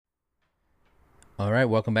All right,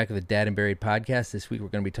 welcome back to the Dad and Buried podcast. This week we're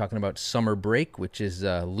going to be talking about summer break, which is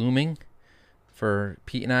looming for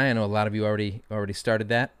Pete and I. I know a lot of you already started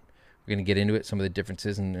that. We're going to get into it, some of the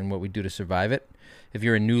differences and what we do to survive it. If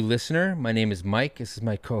you're a new listener, my name is Mike. This is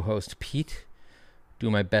my co-host Pete.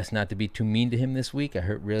 Doing my best not to be too mean to him this week. I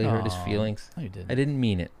really hurt his feelings. No, you didn't. I didn't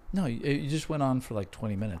mean it. No, you just went on for like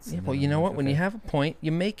 20 minutes. Yeah, well, you know what? When you have a point,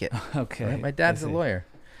 you make it. Okay. Right? My dad's a lawyer.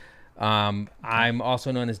 I'm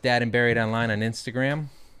also known as Dad and Buried online on Instagram.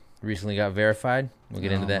 Recently got verified. We'll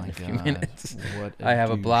get into that in a few minutes. I have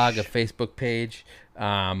a blog, a Facebook page.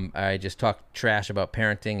 I just talk trash about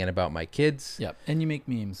parenting and about my kids. Yep. And you make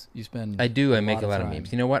memes. You spend. I do. I make a lot of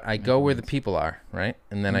memes. You know what? I go where the people are, right?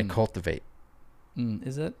 And then I cultivate.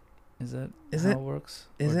 Is that how it works?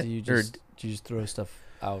 Is it? Do you just throw stuff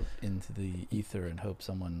out into the ether and hope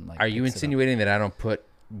someone like? Are you insinuating that I don't put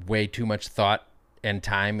way too much thought and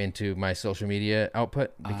time into my social media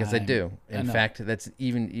output? Because I do. In fact, that's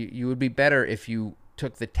even you would be better if you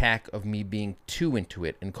took the tack of me being too into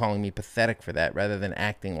it and calling me pathetic for that rather than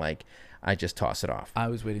acting like I just toss it off. I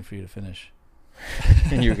was waiting for you to finish.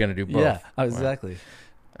 And you were going to do both. Yeah, exactly.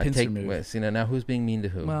 See, now who's being mean to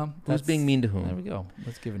who? Well, who's being mean to whom? There we go.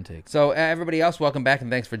 Let's give and take. So everybody else, welcome back and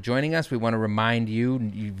thanks for joining us. We want to remind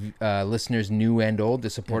you listeners new and old, to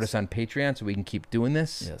support us on Patreon so we can keep doing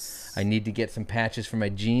this. Yes. I need to get some patches for my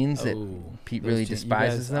jeans that Pete really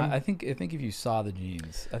despises them. I think if you saw the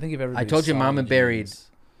jeans, I think if everybody. I told you, saw Mom the and Buried, jeans,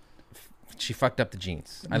 she fucked up the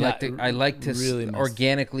jeans. I Yeah, like to really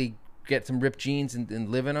organically get some ripped jeans and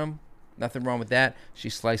live in them. Nothing wrong with that. She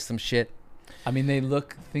sliced some shit. I mean,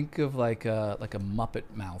 think of like a Muppet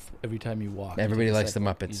mouth every time you walk. Everybody likes the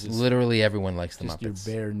Muppets. Literally everyone likes the Muppets. Just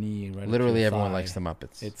your bare knee right Literally up to your everyone thigh. likes the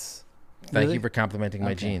Muppets. Thank you for complimenting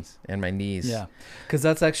my jeans and my knees. Yeah, because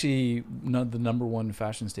that's actually the number one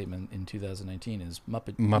fashion statement in 2019 is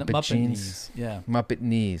Muppet jeans. Knees. Yeah, Muppet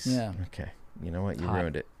knees. Yeah. Okay. You know what? You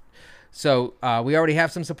ruined it. So we already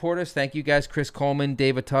have some supporters. Thank you guys. Chris Coleman,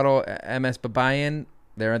 David Tuttle, MS Babayan.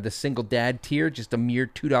 They're at the single dad tier, just a mere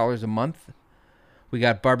 $2 a month. We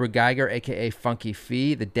got Barbara Geiger, a.k.a. Funky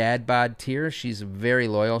Fee, the dad bod tier. She's very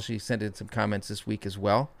loyal. She sent in some comments this week as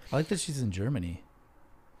well. I like that she's in Germany.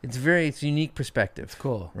 It's a unique perspective. It's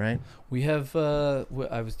cool. Right? We have,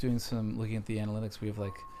 I was doing looking at the analytics. We have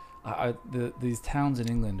these towns in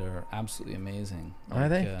England are absolutely amazing. Are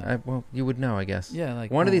they? Well, you would know, I guess. Yeah.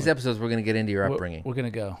 One of these episodes, we're going to get into your upbringing. We're going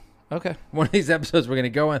to go. Okay. One of these episodes, we're going to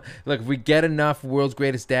go on. Look, if we get enough World's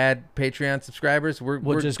Greatest Dad Patreon subscribers,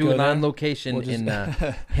 we're just doing on location in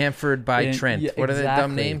Hamford by Trent. What are the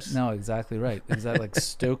dumb names? No, exactly right. Exactly like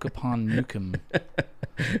Stoke upon Newcombe.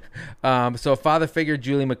 So a father figure,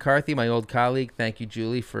 Julie McCarthy, my old colleague. Thank you,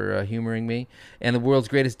 Julie, for humoring me. And the World's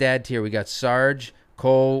Greatest Dad tier, we got Sarge,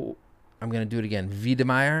 Cole, I'm going to do it again,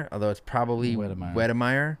 Wiedemeyer, although it's probably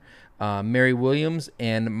Wedemeyer, Mary Williams,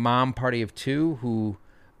 and Mom Party of Two, who...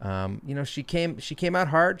 she came out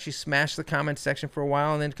hard. She smashed the comment section for a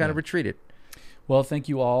while and then kind of retreated. Well, thank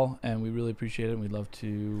you all, and we really appreciate it. And we'd love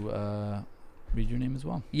to read your name as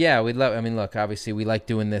well. Yeah, we'd love. I mean, look, obviously we like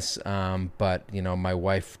doing this, but my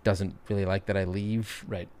wife doesn't really like that I leave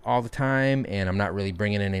all the time, and I'm not really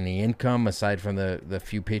bringing in any income aside from the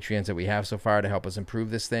few Patreons that we have so far to help us improve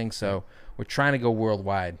this thing. So we're trying to go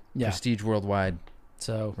worldwide, prestige worldwide.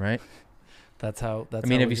 So right. That's how. I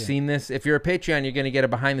mean, have you seen this? If you're a Patreon, you're going to get a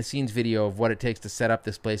behind-the-scenes video of what it takes to set up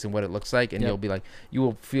this place and what it looks like, and you'll be like, you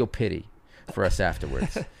will feel pity for us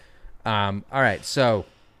afterwards. All right, so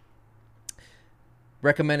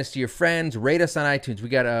recommend us to your friends. Rate us on iTunes.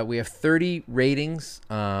 We have 30 ratings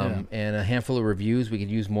and a handful of reviews. We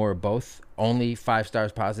could use more of both. Only 5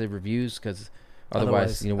 stars positive reviews, because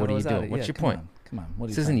otherwise, what are you doing? What's your point? Come on.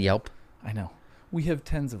 This isn't Yelp. I know. We have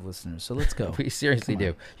tens of listeners, so let's go. We seriously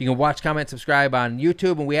do. You can watch, comment, subscribe on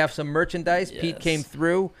YouTube, and we have some merchandise. Yes. Pete came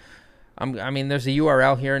through. There's a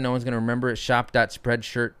URL here. No one's going to remember it.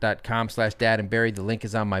 shop.spreadshirt.com/dadandburied. The link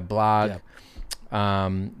is on my blog.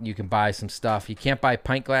 Yep. You can buy some stuff. You can't buy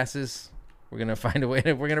pint glasses. We're going to find a way.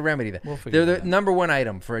 We're going to remedy that. They're the number one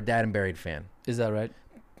item for a Dad and Buried fan. Is that right?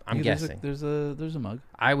 I'm guessing. There's a mug.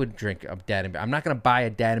 I would drink a Dad and Buried. I'm not going to buy a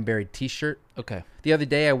Dad and Buried T-shirt. Okay. The other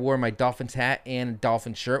day, I wore my Dolphins hat and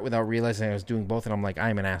Dolphin shirt without realizing I was doing both, and I'm like,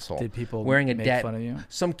 I'm an asshole. Did people wearing make fun of you?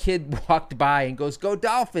 Some kid walked by and goes, "Go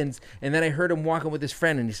Dolphins!" And then I heard him walking with his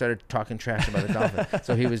friend, and he started talking trash about the Dolphins.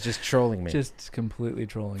 So he was just trolling me. Just completely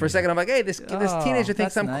trolling. For a second, I'm like, "Hey, this teenager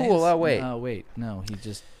thinks I'm cool." Oh wait. Oh wait. No, he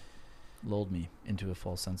just lulled me into a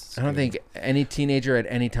false sense of I security. don't think any teenager at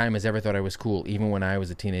any time has ever thought I was cool, even when I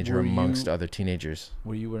was a teenager amongst other teenagers.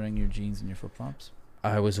 Were you wearing your jeans and your flip-flops?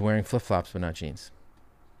 I was wearing flip-flops, but not jeans.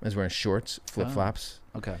 I was wearing shorts, flip-flops.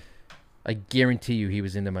 Okay. I guarantee you he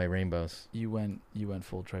was into my rainbows. You went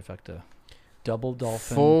full trifecta. Double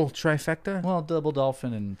dolphin. Full trifecta? Well, double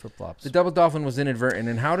dolphin and flip flops. The double dolphin was inadvertent.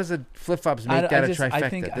 And how does a flip-flops make that a trifecta? I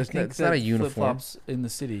think it's not a uniform. Flip-flops in the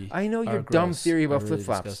city. I know your are dumb gross, theory about are really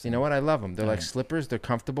flip-flops. disgusting. You know what? I love them. They're like Right. slippers. They're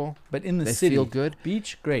comfortable. But in the They city, feel good.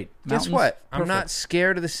 Beach, great. Guess Mountains, what? I'm not perfect.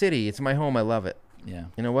 scared of the city. It's my home. I love it. Yeah.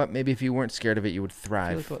 You know what? Maybe if you weren't scared of it, you would I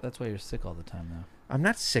thrive. feel like that's why you're sick all the time, though. I'm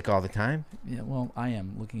not sick all the time. Yeah. Well, I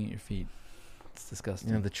am looking at your feet. It's disgusting.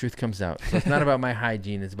 You know, the truth comes out. So it's not about my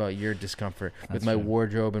hygiene. It's about your discomfort with That's my true.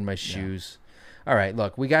 wardrobe and my shoes. All right,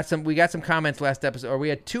 look, we got some comments last episode, or we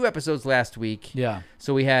had 2 episodes last week. Yeah.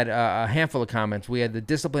 So we had a handful of comments. We had the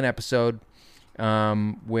discipline episode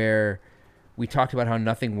where we talked about how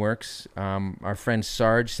nothing works. Our friend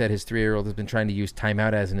Sarge said his 3-year-old has been trying to use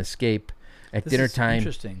timeout as an escape. At This dinner is time,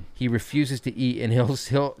 interesting. he refuses to eat, and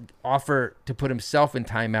he'll offer to put himself in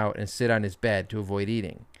timeout and sit on his bed to avoid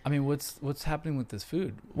eating. I mean, what's happening with this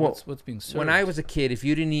food? Well, What's being served? When I was a kid, if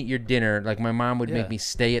you didn't eat your dinner, like my mom would make Yeah. me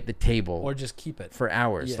stay at the table or just keep it. for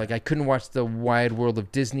hours. Yeah. Like I couldn't watch the Wide World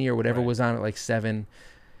of Disney or whatever Right. was on at like 7.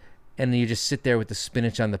 And then you just sit there with the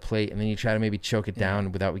spinach on the plate, and then you try to maybe choke it Yeah.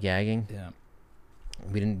 down without gagging. Yeah.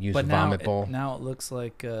 We didn't use But the now vomit bowl. now it looks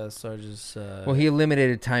like Sarge's. Well, he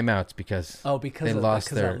eliminated timeouts because because they of, lost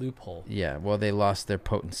because their that loophole. they lost their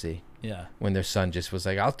potency Yeah. when their son just was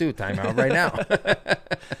like, "I'll do a timeout right now."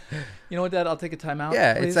 You know what, Dad? I'll take a timeout.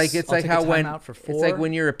 Yeah, please? it's I'll like take how a when timeout for 4. it's like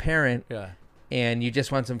when you're a parent Yeah. and you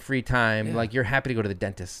just want some free time, Yeah. like you're happy to go to the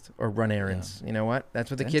dentist or run errands. You know what? That's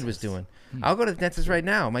what the kid was Dentist. doing. Hmm. I'll go to the dentist right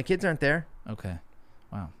now. My kids aren't there. Okay.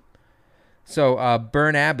 Wow. So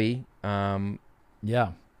Burn Abbey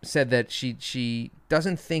Yeah. said that she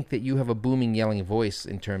doesn't think that you have a booming, yelling voice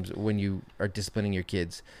in terms of when you are disciplining your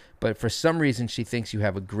kids, but for some reason she thinks you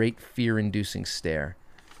have a great fear-inducing stare.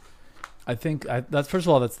 I think that's first of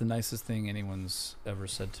all, that's the nicest thing anyone's ever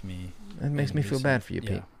said to me. That makes in me feel recent- bad for you, yeah.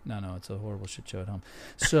 Pete. No, it's a horrible shit show at home.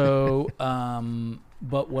 So,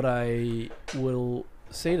 but what I will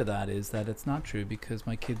say to that is that it's not true because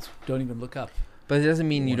my kids don't even look up. But it doesn't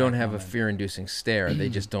mean you When don't I have a comment. fear-inducing stare. They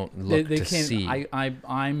just don't look They to can't. see.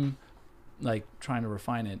 I'm like trying to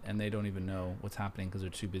refine it, and they don't even know what's happening because they're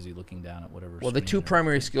too busy looking down at whatever. Well, the screen 2 they're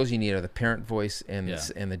primary looking. skills you need are the parent voice and Yeah.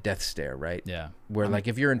 and the death stare, right? Yeah. Where like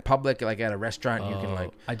if you're in public, like at a restaurant, you can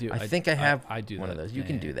like I do. I think I have I do one of that. those. You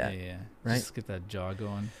can do that, Yeah. right? Just get that jaw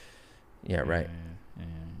going. yeah, right. Yeah.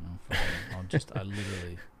 No, I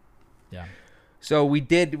literally. Yeah. So we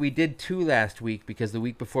did 2 last week because the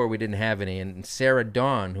week before we didn't have any, and Sarah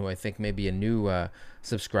Dawn, who I think may be a new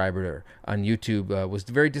subscriber on YouTube, was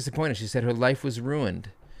very disappointed. She said her life was ruined,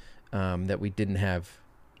 that we didn't have.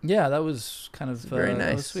 Yeah, that was kind of Very that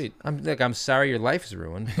nice. was sweet. I'm sorry your life is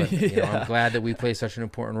ruined, but you know, I'm glad that we play such an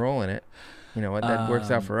important role in it. You know what? That works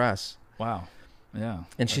out for us. Wow. Yeah.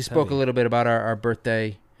 And she that's spoke heavy. a little bit about our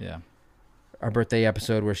birthday. Yeah. Our birthday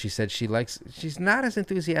episode where she said she's not as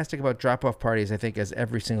enthusiastic about drop-off parties, I think, as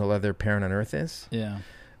every single other parent on earth is. Yeah.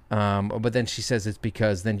 But then she says it's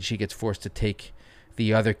because then she gets forced to take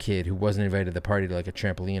the other kid who wasn't invited to the party to like a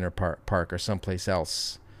trampoline or park or someplace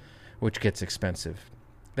else, which gets expensive.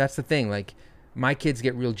 That's the thing. Like my kids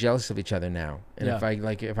get real jealous of each other now, and Yeah.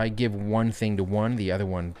 if I give one thing to one, the other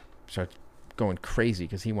one starts going crazy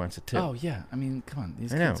because he wants it too. Oh yeah. I mean, come on.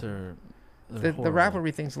 These I know. kids are. The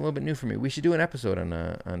rivalry thing's a little bit new for me. We should do an episode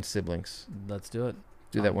on siblings. Let's do it.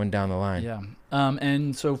 Do that one down the line. Yeah.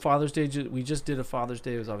 And so Father's Day, we just did a Father's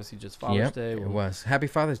Day. It was obviously just Father's Yep, Day. it was. Happy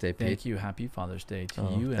Father's Day, Pete. Thank you. Happy Father's Day to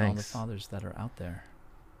Oh, you and all the thanks. fathers that are out there,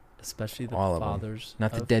 especially the All of 'em. fathers.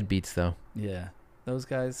 Not the of- deadbeats, though. Yeah, those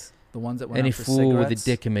guys, the ones that went Any out for fool with a cigarettes.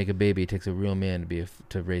 dick can make a baby. It takes a real man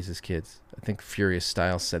to raise his kids. I think Furious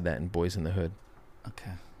Styles said that in Boys in the Hood.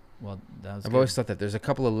 Okay, well that was. I've good. always thought that there's a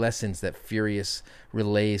couple of lessons that Furious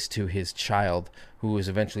relays to his child, who was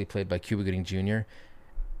eventually played by Cuba Gooding Jr.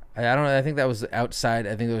 I don't know. I think that was outside.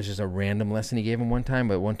 I think it was just a random lesson he gave him one time.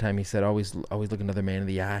 But one time he said, "Always look another man in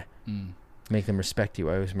the eye. Mm. Make them respect you."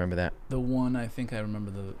 I always remember that. The one I think I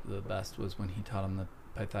remember the best was when he taught him the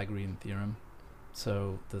Pythagorean theorem,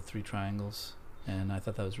 so the 3 triangles, and I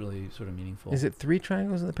thought that was really sort of meaningful. Is it 3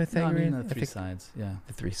 triangles in the No, I Pythagorean? mean the 3 think sides. Yeah,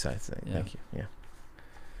 the 3 sides thing. Yeah. Thank you. Yeah.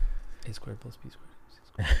 a squared plus b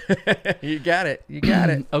squared. You got it. You got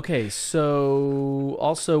it. Okay, so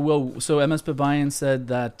also, so MS Babayan said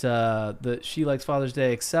that that she likes Father's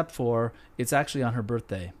Day except for it's actually on her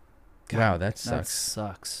birthday. Wow, that That sucks.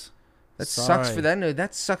 sucks. That sucks for Sorry. that. No,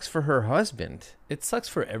 that sucks for her husband. It sucks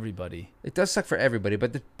for everybody. It does suck for everybody,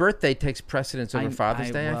 but the birthday takes precedence over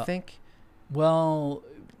Father's Day, I well, think. Well,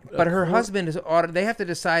 But her cour- husband is they have to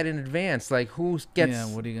decide in advance, like who gets yeah,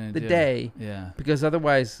 what are you gonna the do? day, Yeah, because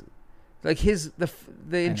otherwise, Like the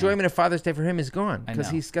enjoyment of Father's Day for him is gone because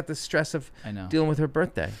he's got the stress of dealing with her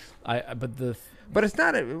birthday. But it's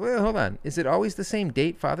not. Hold on. Is it always the same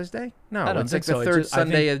date, Father's Day? No, it's like the third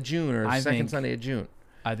Sunday of June or second Sunday of June.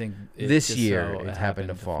 I think this year it happened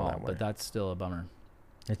to fall that way. But that's still a bummer.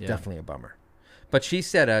 It's definitely a bummer. But she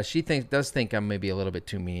said she does think I'm maybe a little bit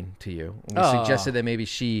too mean to you. We suggested that maybe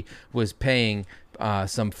she was paying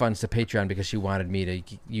some funds to Patreon because she wanted me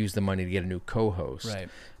to use the money to get a new co-host. Right.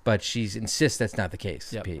 But she insists that's not the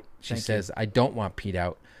case, Pete. She says, I don't want Pete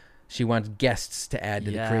out. She wants guests to add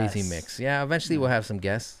to the crazy mix. Yeah, eventually we'll have some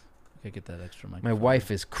guests. Okay, get that extra microphone. My wife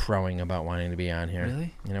is crowing about wanting to be on here.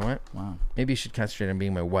 Really? You know what? Wow. Maybe you should concentrate on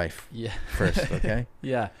being my wife first, okay?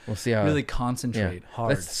 Yeah. We'll see how... Really concentrate hard.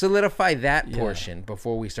 Let's solidify that portion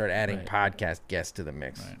before we start adding podcast guests to the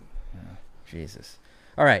mix. Right. Yeah. Jesus.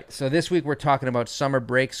 All right, so this week we're talking about summer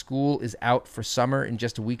break. School is out for summer in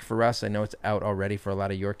just a week for us. I know it's out already for a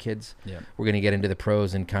lot of your kids. Yeah. We're going to get into the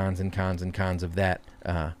pros and cons and cons and cons of that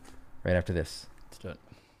right after this. Let's do it.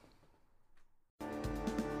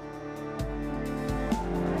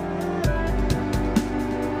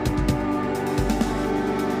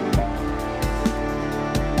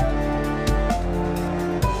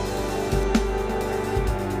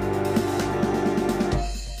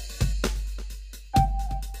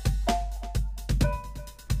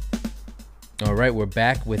 All right, we're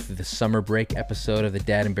back with the summer break episode of the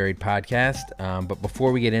Dad and Buried podcast. But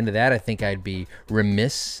before we get into that, I think I'd be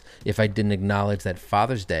remiss if I didn't acknowledge that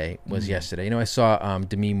Father's Day was yesterday. You know, I saw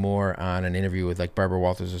Demi Moore on an interview with like Barbara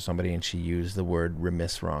Walters or somebody, and she used the word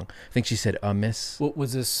remiss wrong. I think she said amiss. What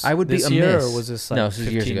was this? I would this be year, amiss. or was this like no, this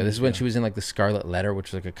was years ago. This is when ago? she was in like the Scarlet Letter,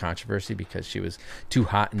 which was like a controversy because she was too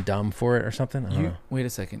hot and dumb for it or something. I don't know. Wait a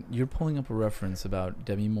second. You're pulling up a reference about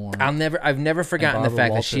Demi Moore. I've never forgotten the Barbara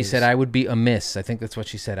fact that she Walters. said I would be amiss. I think that's what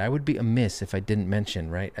she said. I would be amiss if I didn't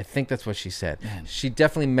mention, right? I think that's what she said. Man. She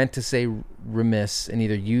definitely meant to say remiss and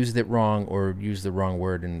either used it wrong or used the wrong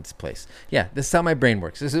word in its place. Yeah, this is how my brain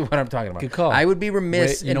works. This is what I'm talking about. Good call. I would be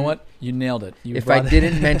remiss. Wait, you know what? You nailed it. If I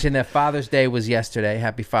didn't mention that Father's Day was yesterday.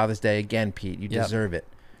 Happy Father's Day again, Pete. You deserve it.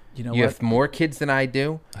 You know you what? have more kids than I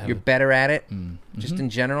do. You're better at it. Just in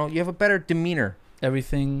general. You have a better demeanor.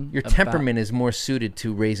 Everything. Your temperament is more suited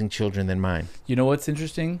to raising children than mine. You know what's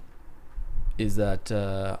interesting? Is that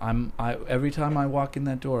every time I walk in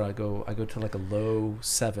that door, I go to like a low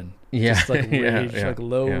 7. Yeah. Just like rage, yeah, like a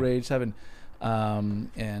low rage 7.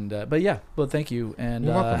 But yeah, well, thank you, and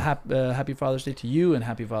You're welcome. happy Father's Day to you, and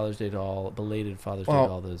happy Father's Day to all belated Father's Day to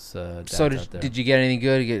all those dads so out there. did you get anything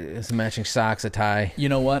good? You get some matching socks, a tie? You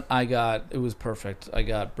know what? It was perfect. I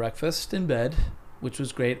got breakfast in bed, which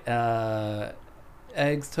was great.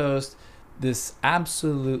 Eggs, toast, this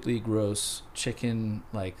absolutely gross chicken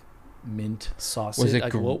like mint sausage. Was it?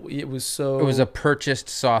 It was so. It was a purchased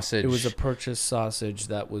sausage. It was a purchased sausage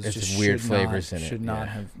that was There's just weird should flavors not, in it. Should not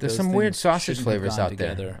have. There's those some weird things sausage shouldn't have flavors gone out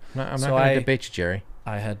together. there. I'm So not going to debate you, Jerry.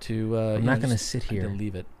 I had to. I'm not going to sit here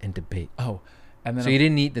leave it and debate. Oh, and then so you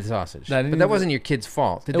didn't eat the sausage, I didn't but eat that wasn't your kid's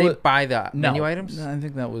fault. Did they buy the menu items? No, I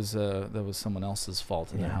think that was someone else's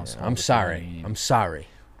fault in the household. I'm sorry. I'm sorry.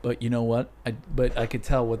 But you know what? I could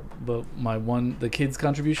tell the kids'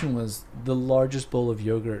 contribution was the largest bowl of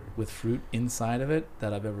yogurt with fruit inside of it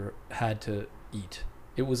that I've ever had to eat.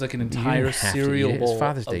 It was like an entire cereal bowl. It's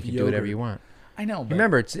Father's Day. You can do whatever you want. I know. But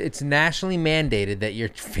remember, it's nationally mandated that your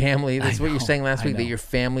family. That's what you were saying last week. That your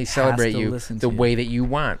family celebrate you the way that you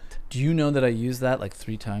want. Do you know that I used that like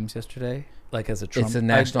 3 times yesterday? Like as a Trump. It's a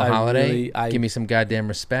national holiday. Give me some goddamn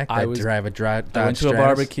respect. I went to a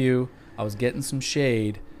barbecue. I was getting some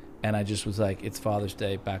shade. And I just was like, it's Father's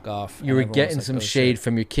Day, back off. You were getting some shade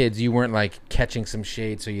from your kids. You weren't like catching some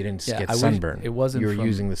shade so you didn't get sunburned. It wasn't. You were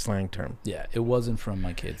using the slang term. Yeah, it wasn't from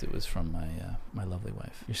my kids. It was from my lovely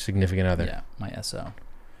wife. Your significant other. Yeah, my SO,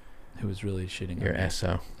 who was really shitting on me. Your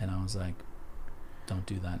SO. And I was like, don't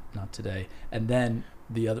do that, not today. And then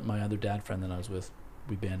my other dad friend that I was with,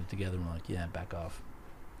 we banded together and we're like, yeah, back off.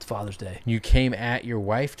 It's Father's Day. You came at your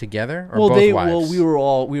wife together, or both wives? Well,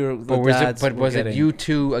 we were. Was it you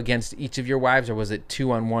two against each of your wives, or was it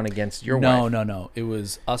 2-on-1 against your wife? No. It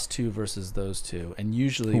was us 2 versus those 2, and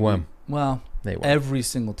usually who won? They won. Every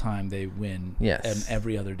single time they win. Yes. And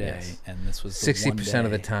every other day, and this was 60% of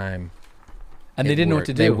the time. And they didn't know what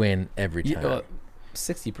to do. They win every time.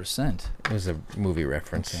 60%. It was a movie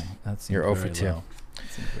reference. Okay, that's you're 0 for 2. That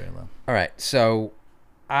seems very low. All right, so.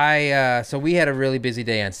 So we had a really busy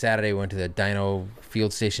day on Saturday. We went to the Dino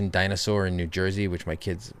Field Station Dinosaur in New Jersey, which my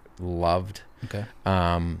kids loved. Okay.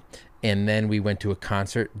 And then we went to a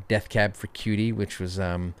concert, Death Cab for Cutie, which was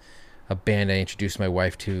a band I introduced my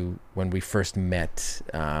wife to when we first met,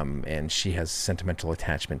 and she has sentimental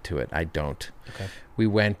attachment to it. I don't. Okay. We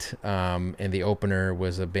went, and the opener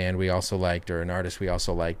was a band we also liked, or an artist we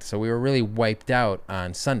also liked. So we were really wiped out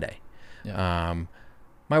on Sunday. Yeah.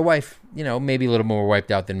 My wife, maybe a little more wiped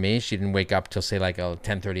out than me. She didn't wake up till, say, like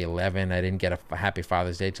 10:30, 11. I didn't get a happy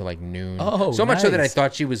Father's Day till like noon. Oh, so much so that I nice.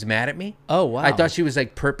 thought she was mad at me. Oh, wow. I thought she was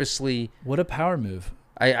like purposely. What a power move.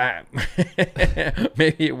 I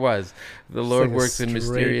maybe it was. The Lord It's like a works in straight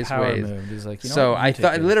mysterious power ways. move. He's like, So what, you I take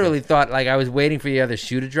thought, care of literally this. thought, like I was waiting for the other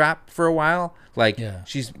shoe to drop for a while. Like Yeah.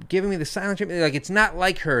 she's giving me the silent treatment. Like it's not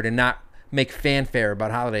like her to not make fanfare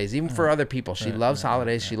about holidays, even for other people. She loves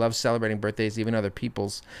holidays. She loves celebrating birthdays, even other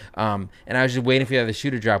people's. And I was just waiting for the other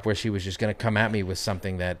shoe to drop, where she was just going to come at me with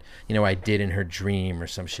something that I did in her dream or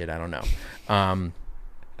some shit. I don't know.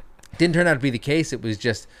 Didn't turn out to be the case. It was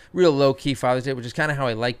just real low key Father's Day, which is kind of how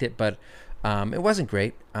I liked it, but it wasn't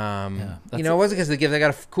great. It wasn't because of the gift. I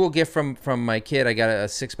got a cool gift from my kid. I got a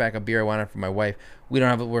 6-pack of beer I wanted for my wife. We don't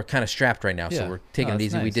have it. We're kind of strapped right now, so Yeah. we're taking Oh, it that's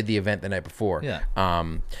easy. We nice. did the event the night before. Yeah.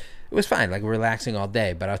 It was fine, like relaxing all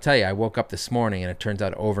day. But I'll tell you, I woke up this morning and it turns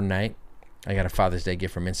out overnight I got a Father's Day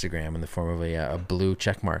gift from Instagram in the form of a blue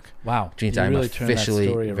check mark. Wow. Jeans, You I'm really turned that officially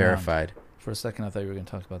story around. verified. For a second, I thought you were going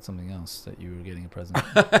to talk about something else, that you were getting a present.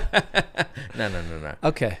 No.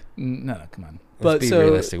 Okay. No, come on. Let's be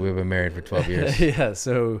realistic. We've been married for 12 years. Yeah,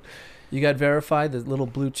 so you got verified. The little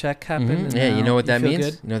blue check happened. Mhm. and Yeah, you now know what that feel means?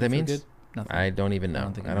 good? You know what that feel means? good? Nothing. I don't even know. I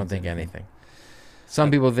don't think it I don't means think anything. anything. Some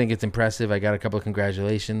people think it's impressive. I got a couple of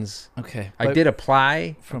congratulations. Okay. I but did apply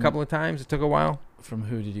a from- couple of times. It took a while. From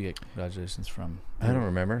who did you get congratulations from? I don't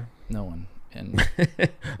remember. No one. And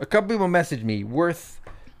A couple people messaged me.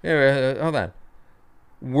 Hold on.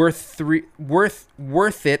 Worth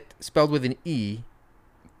it, spelled with an E.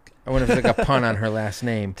 I wonder if it's like a pun on her last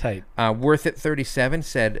name. tight. Worth it 37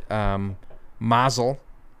 said, Mazel.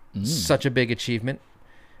 Such a big achievement.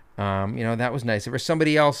 That was nice. If there's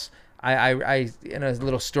somebody else, I in a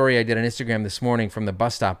little story I did on Instagram this morning from the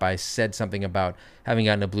bus stop, I said something about having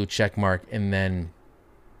gotten a blue check mark and then,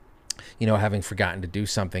 having forgotten to do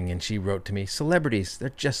something. And she wrote to me, celebrities, they're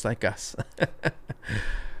just like us.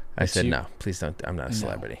 I said, no, please don't. I'm not a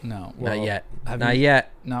celebrity. No. Not yet. have Not you-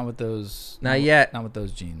 yet. Not with those. Not yet. Not with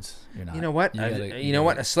those jeans. You're not. You know what? You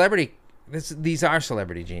gotta- A celebrity. These are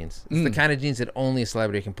celebrity jeans. It's the kind of jeans that only a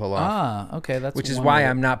celebrity can pull off. Ah, okay. That's Which is one why way to-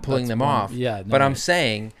 I'm not pulling that's them one- off. Yeah. No, But I'm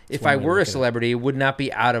saying, if one I way to were look a at it. celebrity, it would not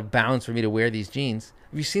be out of bounds for me to wear these jeans.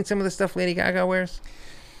 Have you seen some of the stuff Lady Gaga wears?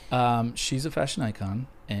 she's a fashion icon,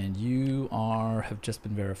 and you have just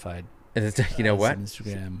been verified. You know as what? an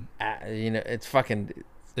Instagram. It's fucking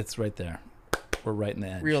It's right there. We're right in the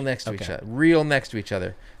edge. real next to each Okay. other. Real next to each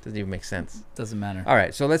other. Doesn't even make sense. Doesn't matter. All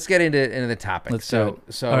right, so let's get into the topic. Let's do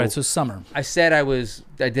it. All right. So summer. I said I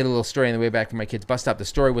did a little story on the way back from my kid's bus stop. The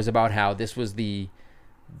story was about how this was the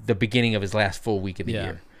beginning of his last full week of the Yeah.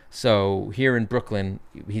 year. So here in Brooklyn,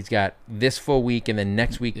 he's got this full week and then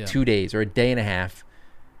next week 2 days or a day and a half,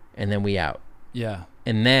 and then we out. Yeah.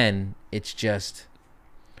 And then it's just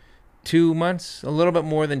 2 months, a little bit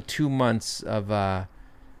more than 2 months of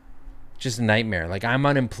just a nightmare. Like I'm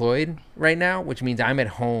unemployed right now, which means I'm at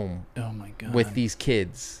home Oh my god. with these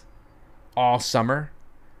kids all summer.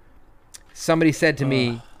 Somebody said to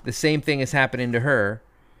me, the same thing is happening to her.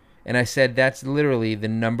 And I said, that's literally the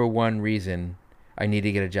number one reason I need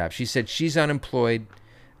to get a job. She said she's unemployed.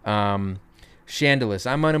 Chandeliers,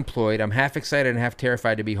 I'm unemployed. I'm half excited and half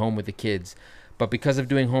terrified to be home with the kids. But because of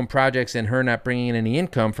doing home projects and her not bringing in any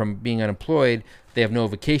income from being unemployed, they have no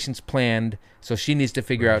vacations planned. So she needs to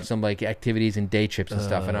figure out some like activities and day trips and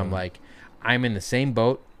stuff. And I'm like, I'm in the same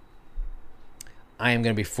boat. I am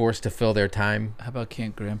going to be forced to fill their time. How about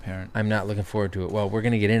camp grandparent? I'm not looking forward to it. Well, we're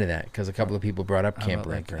going to get into that because a couple of people brought up How camp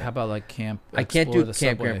about, like, grandparent. how about like camp? I can't explore do the camp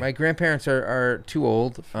subway? grandparent. My grandparents are too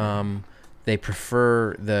old. They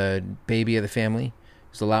prefer the baby of the family.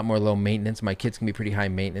 There's a lot more low maintenance. My kids can be pretty high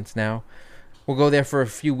maintenance now. We'll go there for a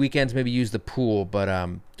few weekends, maybe use the pool. But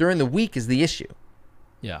during the week is the issue,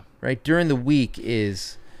 Yeah. right? During the week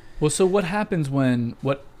is... Well, so what happens when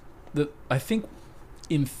I think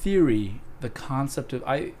in theory the concept of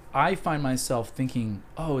I find myself thinking,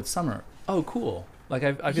 oh, it's summer. Oh, cool. Like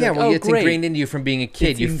I feel yeah, like, well, oh, it's great. ingrained into you from being a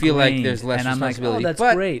kid. It's You feel like ingrained, there's less and I'm like, oh, responsibility. that's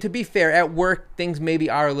but great. to be fair, at work things maybe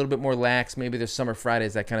are a little bit more lax. Maybe there's summer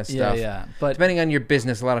Fridays, that kind of Yeah, stuff. yeah. But Depending on your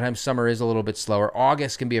business, a lot of times summer is a little bit slower.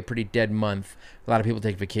 August can be a pretty dead month. A lot of people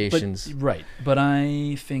take vacations. right. But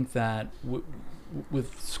I think that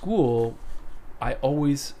with school, I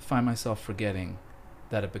always find myself forgetting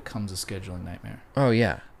that it becomes a scheduling nightmare. Oh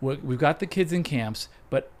yeah. We've got the kids in camps,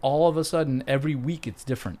 but all of a sudden, every week it's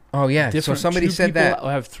different. Oh yeah. Different. So somebody Two said people that.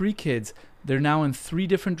 have 3 kids. They're now in 3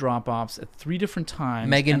 different drop-offs at 3 different times.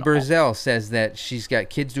 Megan and Burzell says that she's got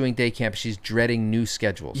kids doing day camp. She's dreading new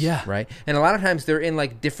schedules. Yeah. Right. And a lot of times they're in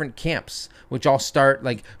like different camps, which all start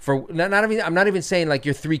like for I'm not even saying like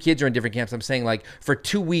your 3 kids are in different camps. I'm saying like for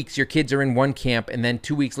 2 weeks your kids are in one camp, and then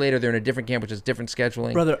 2 weeks later they're in a different camp, which is different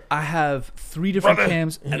scheduling. Brother, I have 3 different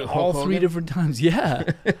camps at all 3 different times.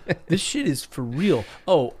 Yeah, this shit is for real.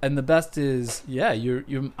 Oh, and the best is, yeah,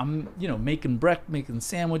 I'm making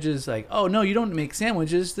sandwiches. Like, oh no, you don't make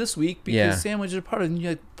sandwiches this week because sandwiches are part of it. And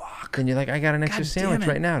you're like, fuck. And you're like, I got an extra God sandwich damn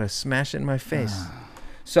it. right now to smash it in my face.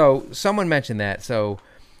 So someone mentioned that. So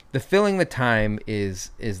the filling the time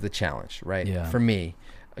is the challenge, right? Yeah. For me,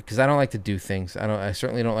 because I don't like to do things. I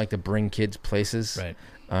certainly don't like to bring kids places. Right.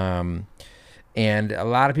 And a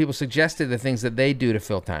lot of people suggested the things that they do to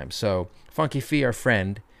fill time. So Funky Fee, our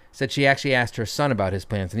friend, said she actually asked her son about his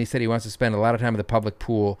plans, and he said he wants to spend a lot of time at the public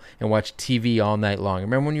pool and watch TV all night long.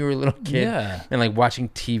 Remember when you were a little kid? Yeah. And like watching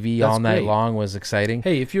TV That's all night great. long was exciting?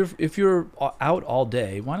 Hey, if you're out all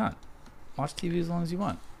day, why not watch TV as long as you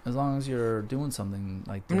want? As long as you're doing something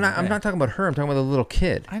like. I'm not talking about her. I'm talking about the little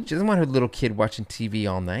kid. I- She doesn't want her little kid watching TV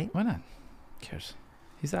all night. Why not? Who cares?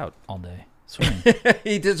 He's out all day swimming.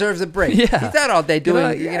 He deserves a break. Yeah. He's out all day doing,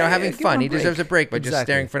 having give him fun. a He break. deserves a break by just Exactly.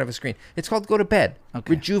 staring in front of a screen. It's called go to bed. Okay.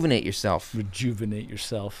 Rejuvenate yourself. Rejuvenate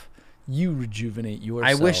yourself. You rejuvenate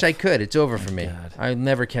yourself. I wish I could. It's over for me. God. I'll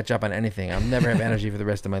never catch up on anything. I'll never have energy for the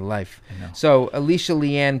rest of my life. I know. So Alicia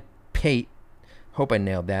Leanne Pate, hope I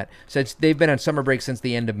nailed that, said they've been on summer break since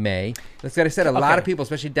the end of May. That's what I said. A lot Okay. of people,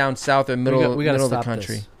 especially down south or middle we gotta of the stop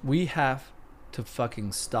country. this. We have to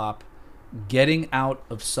fucking stop getting out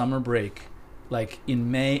of summer break like in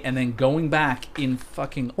May and then going back in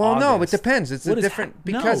fucking Well, August. no, it depends. It's What a is different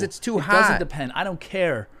because no, it's too it hot. doesn't depend. I don't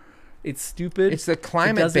care. It's stupid. It's the It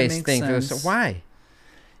climate-based doesn't thing. make For this. sense. Why?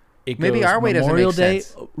 It Maybe goes our way doesn't Memorial make Day,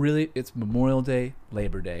 sense. Really, it's Memorial Day,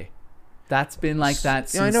 Labor Day. That's been like that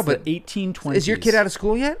since Yeah, I know, but the 1820s. Is your kid out of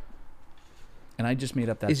school yet? And I just made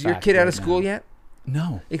up that. Is your fact kid out right of school now. yet?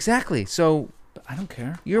 No, Exactly. So but I don't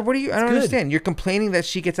care. I don't good. understand. You're complaining that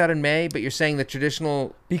she gets out in May, but you're saying the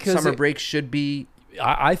traditional Because summer it- break should be.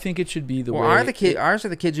 I think it should be the Well, way. ours are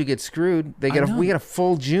the kids who get screwed. They I get know. we get a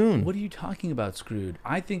full June. What are you talking about, screwed?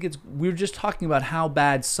 I think we're just talking about how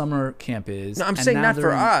bad summer camp is. No, I'm and saying now not for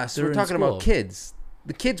they're in- us. they're We're in talking school. about kids.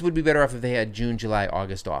 The kids would be better off if they had June, July,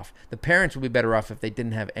 August off. The parents would be better off if they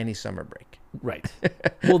didn't have any summer break. Right.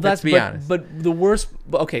 Well, that's be honest. But the worst.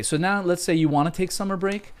 Okay, so now let's say you want to take summer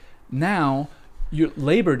break. Now, your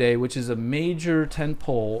Labor Day, which is a major tent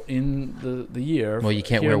pole in the year. Well, you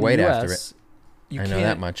can't here wear in the white US, after You I know can't-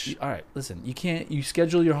 that much. all right, listen. You can't. You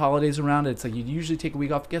schedule your holidays around it. It's like you usually take a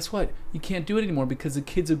week off. Guess what? You can't do it anymore because the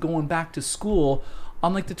kids are going back to school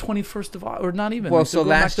on like the 21st of August, or not even. Well, like, so they're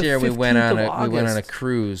going back last the year we went 15th on of a August.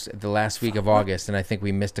 cruise the last week of August, and I think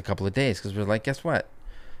we missed a couple of days because we were like, guess what?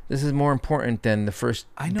 This is more important than the first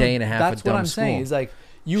I know, day and a half that's of dumb what I'm school. saying. Is like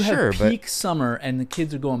you Sure, have but- peak summer, and the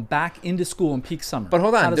kids are going back into school in peak summer. But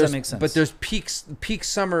hold on, how does there's, that make sense? but there's peak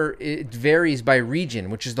summer. It varies by region,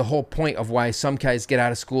 which is the whole point of why some guys get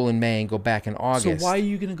out of school in May and go back in August. So why are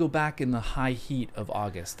you going to go back in the high heat of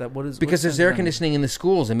August? Because what there's sense air does that conditioning in the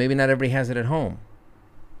schools, and maybe not everybody has it at home.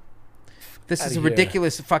 This is Outta a here.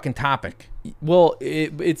 ridiculous fucking topic. make? Well,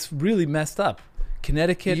 it's really messed up.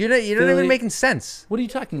 Connecticut. You're not Philly- even making sense. What are you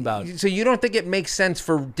talking about? So you don't think it makes sense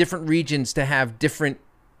for different regions to have different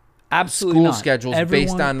Absolutely school not. schedules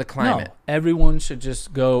based on the climate? No, everyone should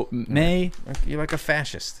just go May. You're like a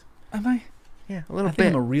fascist. Am I? Yeah, a I little think bit.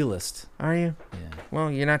 I'm a realist. Are you? Yeah.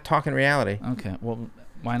 Well, you're not talking reality. Okay. Well,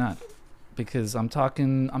 why not? Because I'm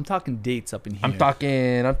talking dates up in here. I'm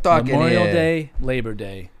talking Memorial here. Day, Labor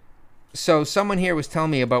Day. So someone here was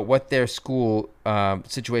telling me about what their school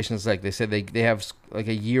situation is like. They said they have like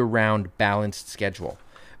a year-round balanced schedule,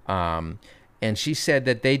 and she said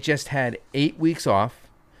that they just had 8 weeks off,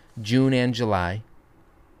 June and July,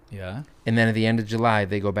 Yeah. and then at the end of July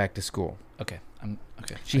they go back to school. Okay.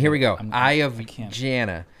 Okay. Here we go. I'm- Eye of I can't.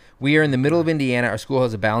 Jana. We are in the middle of Indiana. Our school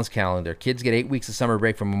has a balanced calendar. Kids get 8 weeks of summer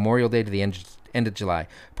break from Memorial Day to the end of July.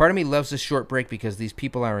 Part of me loves this short break because these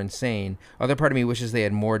people are insane. Other part of me wishes they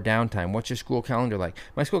had more downtime. What's your school calendar like?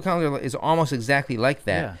 My school calendar is almost exactly like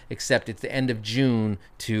that, Yeah. except it's the end of June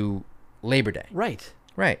to Labor Day. Right.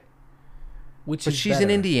 Right. Which But is she's in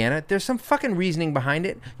better. Indiana. There's some fucking reasoning behind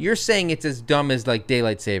it. You're saying it's as dumb as like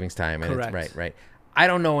daylight savings time. And Correct. It's, right. I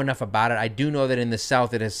don't know enough about it. I do know that in the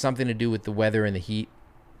South it has something to do with the weather and the heat.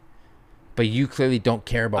 But you clearly don't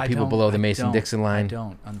care about people below the Mason-Dixon line. I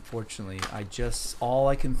don't, unfortunately. All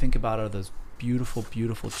I can think about are those beautiful,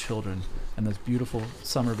 beautiful children and those beautiful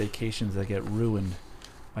summer vacations that get ruined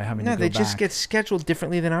by having to go back. No, they just get scheduled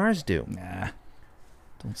differently than ours do. Nah,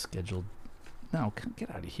 don't schedule. No, get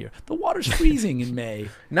out of here. The water's freezing in May.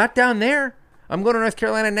 Not down there. I'm going to North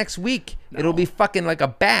Carolina next week. No. It'll be fucking like a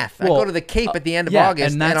bath. Well, I go to the Cape at the end of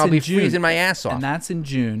August, and I'll be freezing my ass off. And that's in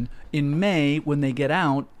June. In May, when they get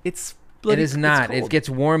out, it's bloody, it is not. It's it gets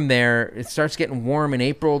warm there. It starts getting warm in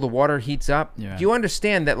April. The water heats up. Yeah. Do you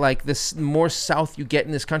understand that, like, the more south you get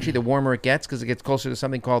in this country, the warmer it gets because it gets closer to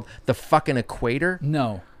something called the fucking equator?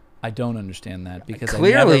 No. I don't understand that because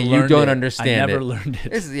clearly you don't I understand never learned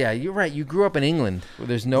it. Yeah, you're right. You grew up in England where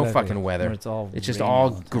there's no fucking weather. Where it's just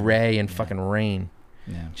all gray and fucking rain.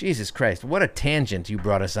 Yeah. Jesus Christ, what a tangent you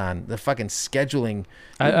brought us on. The fucking scheduling.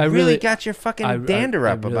 I really got your fucking dander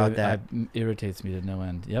up about that. It irritates me to no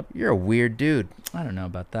end. Yep. You're a weird dude. I don't know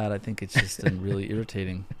about that. I think it's just really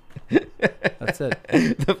irritating. That's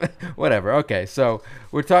it. Whatever. Okay, so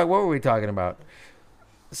what were we talking about?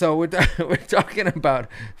 So we're talking about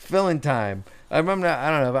filling time. I don't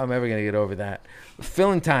know if I'm ever gonna get over that.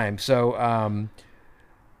 Filling time. So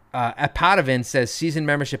Apadovin says season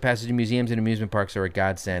membership passes to museums and amusement parks are a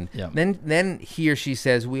godsend. Yeah. Then he or she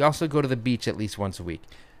says we also go to the beach at least once a week.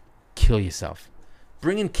 Kill yourself.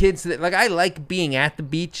 Bringing kids to I like being at the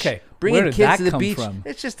beach. Okay. Bringing Where did kids that to the come beach. from?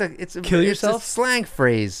 It's just a Kill it's yourself? a slang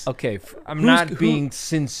phrase. Okay. I'm not being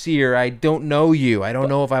sincere. I don't know you. I don't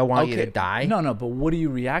know if I want you to die. No, but what are you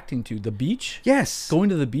reacting to? The beach? Yes. Going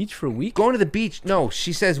to the beach for a week? Going to the beach. No,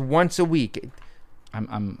 she says once a week.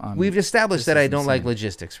 We've established that I don't like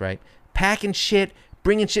logistics, right? Packing shit,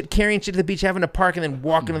 bringing shit, carrying shit to the beach, having to park, and then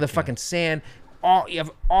walking to the fucking sand. You have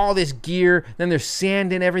all this gear, then there's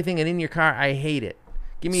sand in everything, and in your car. I hate it.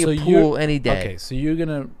 Give me a pool any day. Okay, so you're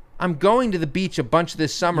gonna. I'm going to the beach a bunch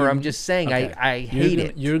this summer. I'm just saying, I hate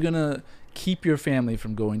it. You're gonna keep your family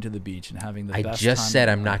from going to the beach and having the best time. I just said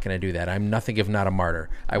I'm not going to do that. I'm nothing if not a martyr.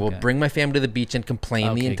 I will bring my family to the beach and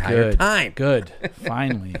complain the entire time. Good.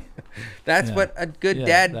 Finally. That's what a good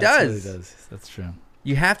dad does. That's what he does. That's true.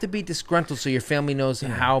 You have to be disgruntled so your family knows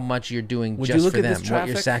how much you're doing Would just you look for at them, this what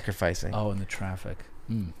you're traffic? sacrificing. Oh, and the traffic.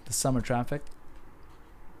 The summer traffic.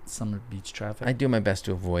 Summer beach traffic. I do my best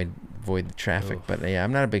to avoid the traffic, but yeah,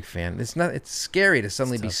 I'm not a big fan. It's scary to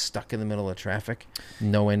suddenly be stuck in the middle of traffic,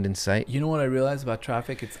 no end in sight. You know what I realized about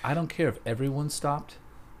traffic? I don't care if everyone stopped,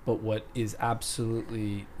 but what is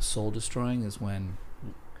absolutely soul destroying is when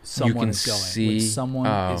someone is going. When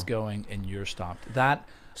someone is going and you're stopped.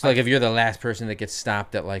 So if you're the last person that gets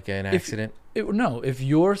stopped at like an accident. If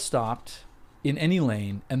you're stopped in any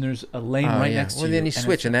lane and there's a lane next to you. Well, then you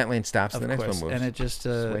switch and that lane stops and the next one moves. And it just,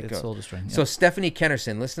 it's soul destroying. Yeah. So Stephanie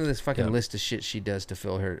Kennerson, listen to this fucking list of shit she does to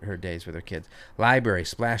fill her days with her kids. Library,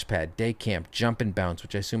 splash pad, day camp, jump and bounce,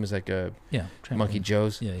 which I assume is like a Monkey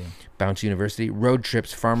Joe's. Yeah. Bounce University, road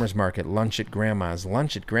trips, farmer's market, lunch at grandma's.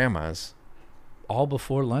 All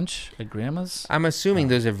before lunch at grandma's? I'm assuming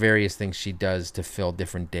those are various things she does to fill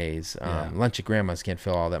different days. Lunch at grandma's can't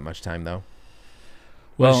fill all that much time though.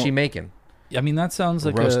 What is she making? I mean, that sounds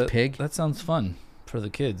like roast pig. That sounds fun for the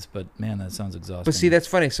kids, but man, that sounds exhausting. But see, that's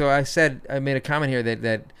funny. So I made a comment here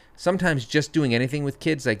that sometimes just doing anything with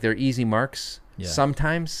kids, like they're easy marks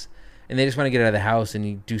sometimes, and they just want to get out of the house and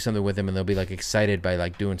you do something with them and they'll be like excited by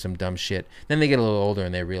like doing some dumb shit. Then they get a little older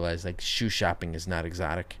and they realize like shoe shopping is not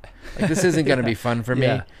exotic. Like this isn't going to be fun for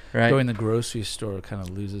me, right? Going to the grocery store kind of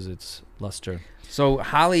loses its luster. So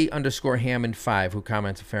Holly_Hammond5, who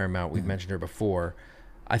comments a fair amount, we've mentioned her before.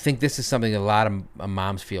 I think this is something a lot of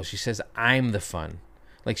moms feel. She says, I'm the fun.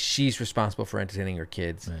 Like, she's responsible for entertaining her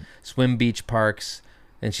kids. Right. Swim beach parks.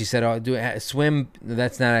 And she said, swim,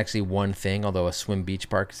 that's not actually one thing, although a swim beach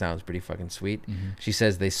park sounds pretty fucking sweet. Mm-hmm. She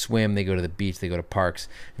says they swim, they go to the beach, they go to parks.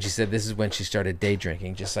 And she said this is when she started day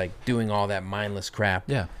drinking, just like doing all that mindless crap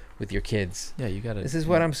with your kids. Yeah, you got to. This is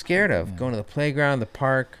what I'm scared of, going to the playground, the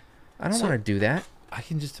park. I don't want to do that. I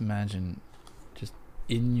can just imagine just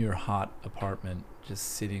in your hot apartment,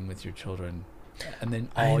 just sitting with your children, and then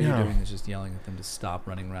all you're doing is just yelling at them to stop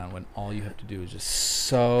running around when all you have to do is just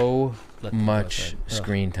so much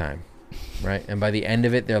screen time, right? And by the end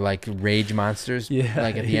of it, they're like rage monsters,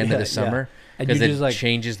 like at the end of the summer, because it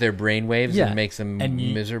changes their brain waves and makes them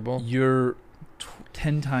miserable. You're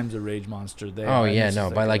 10 times a rage monster there. Oh yeah, no,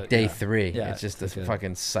 by like day 3, it's just this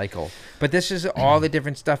fucking cycle. But this is all the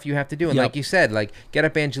different stuff you have to do, and like you said, like Get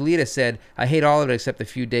Up Angelita said, I hate all of it except a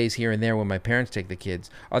few days here and there when my parents take the kids.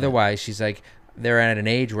 Otherwise, she's like, they're at an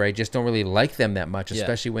age where I just don't really like them that much,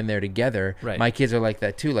 especially when they're together. Right. My kids are like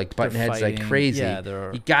that too, like button heads like crazy.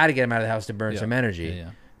 You got to get them out of the house to burn some energy.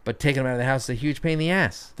 but taking them out of the house is a huge pain in the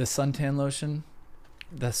ass. The suntan lotion.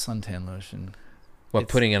 That suntan lotion. What,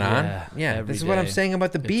 It's- putting it on? yeah, Yeah, every this is what I'm day. saying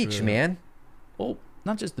about the It's beach, really- man. Oh,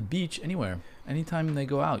 not just the beach. Anywhere. Anytime they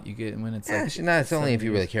go out, you get when it's like. Actually, no, it's only if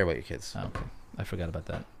you 70s. really care about your kids. Oh, okay. I forgot about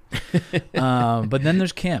that. But then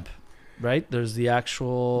there's camp, right? There's the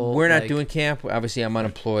actual. We're not like- doing camp. Obviously, I'm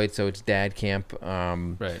unemployed, so it's dad camp,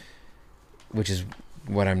 Right. which is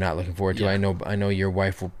what I'm not looking forward to. Yeah. I know your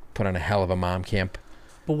wife will put on a hell of a mom camp.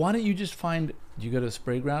 But why don't you just find? You go to a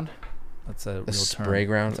spray ground. That's a real A term. spray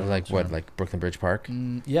ground, That's a real like what, term. like Brooklyn Bridge Park?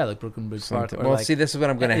 Yeah, like Brooklyn Bridge Park. Something. Or Well, like, see, this is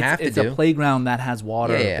what I'm going to have to it's do. a playground that has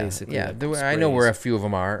water, yeah, basically. yeah. like I know where a sprays. few of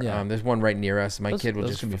them are. Yeah. There's one right near us. My Those- kid will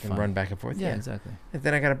those just can be fucking fun. run back and forth. Yeah, exactly. And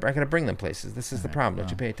then I gotta bring them places. This is the Alright, problem.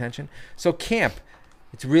 Don't you wow. pay attention? So camp,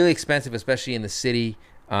 it's really expensive, especially in the city.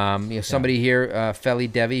 Somebody here, Feli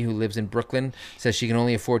Devi, who lives in Brooklyn, says she can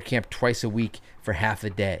only afford camp twice a week for half a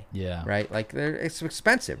day. Yeah. Right? Like it's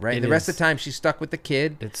expensive, right? It The rest of is. the time she's stuck with the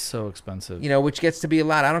kid. It's so expensive. Which gets to be a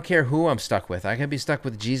lot. I don't care who I'm stuck with. I could be stuck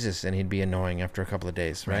with Jesus, and he'd be annoying after a couple of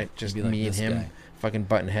days, right? Right. Just You'd be like me and this him, guy. fucking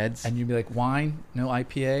button heads. And you'd be like, wine, no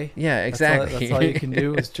IPA. Yeah, That's all- exactly. That's all you can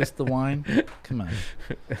do is just the wine. Come on.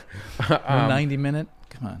 No 90-minute.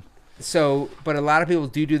 Come on. So, but a lot of people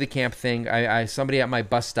do the camp thing. Somebody at my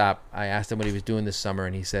bus stop, I asked him what he was doing this summer,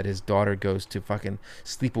 and he said his daughter goes to fucking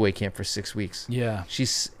sleepaway camp for 6 weeks. Yeah.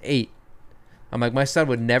 She's 8. I'm like, my son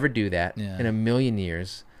would never do that Yeah. in a million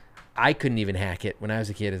years. I couldn't even hack it when I was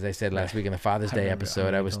a kid, as I said last week in the Father's I Day remember-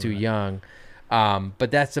 episode. I was told too me that. young. But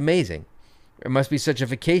that's amazing. It must be such a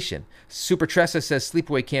vacation. Super Tressa says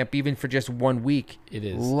sleepaway camp even for just 1 week. It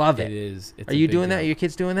is. Love it. It is. It's Are a you big doing that? deal. Are your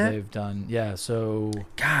kids doing that? They've done. Yeah. So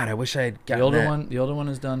God, I wish I had gotten the older that. one, the older one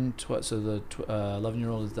has done. So the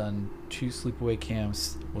 11-year-old has done 2 sleepaway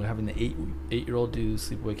camps. We're having the 8-year-old do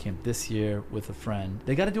sleepaway camp this year with a friend.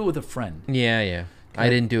 They got to do it with a friend. Yeah. I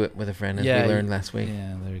didn't do it with a friend, as we learned last week.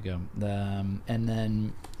 Yeah, there you go. And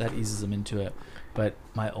then that eases them into it. But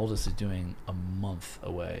my oldest is doing a month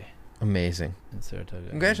away Amazing. in Saratoga.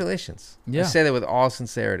 Congratulations. Yeah. I say that with all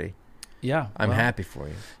sincerity. Yeah. I'm well, happy for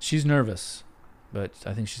you. She's nervous, but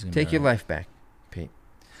I think she's gonna Take be your all right. life back, Pete.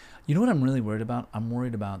 You know what I'm really worried about? I'm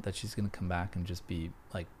worried about that she's gonna come back and just be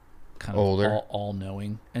like kind Older. of all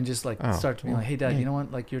knowing and just like Oh, start to be well, like, hey dad, yeah. you know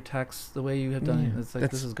what? Like your text, the way you have done Yeah, it, it's like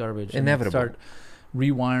that's this is garbage. And inevitable. start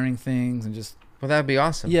rewiring things and just Well, that would be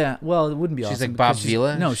awesome. yeah. Well, it wouldn't be She's awesome. like Bob because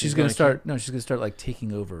Vila? No, She's she's gonna gonna start. No, she's gonna start like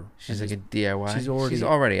taking over. She's and like just- a DIY. she's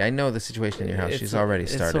already- I know the situation in your house. it's She's a- already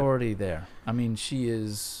started. It's already there. I mean, she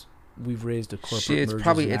is. We've raised a corporate. It's mergers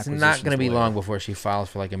probably and it's not acquisitions going to be lawyer. long before she files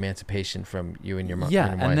for like emancipation from you and your mom. Yeah,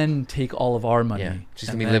 and then take all of our money. yeah, she's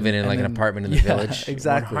and gonna be then- living in and like an then- apartment in the Yeah, village.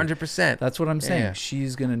 Exactly. 100%. That's what I'm saying. Yeah.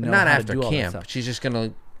 She's gonna know Not how after to do all that camp. stuff. She's just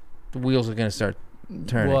gonna. The wheels are gonna start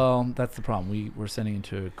turning. Well, that's the problem. We're sending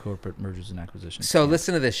into a corporate mergers and acquisitions. So camp.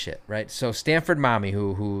 listen to this shit, right? So Stanford Mommy,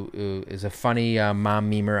 who is a funny mom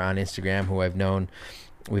memer on Instagram, who I've known,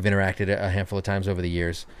 we've interacted a handful of times over the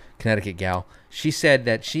years. Connecticut gal. She said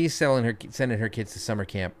that she's sending her kids to summer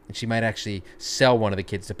camp, and she might actually sell one of the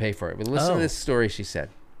kids to pay for it. But listen Oh. to this story. She said,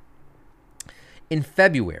 in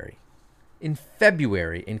February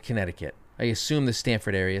in Connecticut, I assume the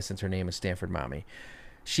Stanford area since her name is Stanford Mommy,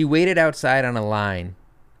 she waited outside on a line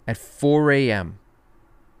at 4 a.m.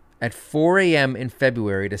 At 4 a.m. in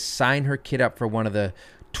February to sign her kid up for one of the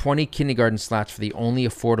 20 kindergarten slots for the only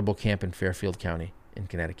affordable camp in Fairfield County in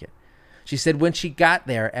Connecticut. She said when she got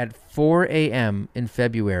there at 4 a.m. in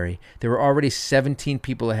February, there were already 17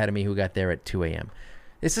 people ahead of me who got there at 2 a.m.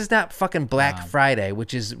 This is not fucking Black Wow. Friday,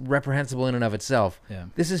 which is reprehensible in and of itself. Yeah.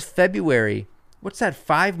 This is February. What's that,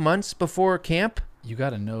 5 months before camp? You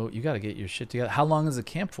got to know. You got to get your shit together. How long is the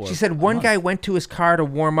camp for? She said A one month. guy went to his car to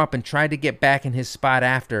warm up and tried to get back in his spot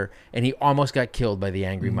after, and he almost got killed by the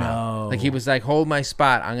angry mob. No. Like he was like, hold my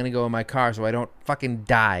spot. I'm going to go in my car so I don't fucking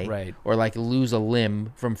die Right. or like lose a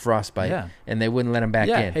limb from frostbite. Yeah. And they wouldn't let him back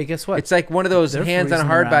Yeah. in. Hey, guess what? It's like one of those They're hands on a freezing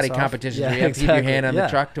hard their body ass off. competitions Yeah, where you have to keep your exactly. hand on Yeah. the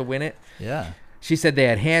truck to win it. Yeah. She said they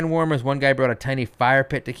had hand warmers. One guy brought a tiny fire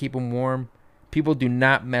pit to keep him warm. People do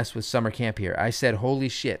not mess with summer camp here. I said, holy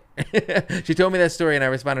shit. She told me that story and I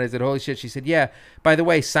responded. I said, holy shit. She said, yeah, by the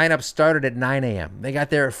way, sign up started at 9 a.m. They got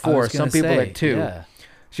there at I 4. was Some gonna people say, at 2. Yeah.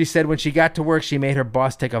 She said when she got to work, she made her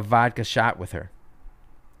boss take a vodka shot with her.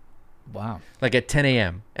 Wow. Like at 10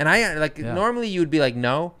 a.m. And I like Yeah. normally you would be like,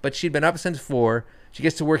 no, but she'd been up since 4. She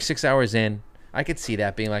gets to work 6 hours in. I could see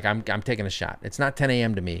that being like, I'm taking a shot. It's not 10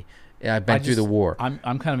 a.m. to me. I've been through the war. I'm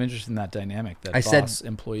kind of interested in that dynamic. That I said- boss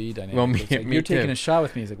employee dynamic. Well, me- It's like, me you're taking too. a shot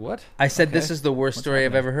with me. He's like, what? I said Okay. this is the worst What's story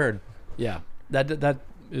I've happening? ever heard. Yeah. That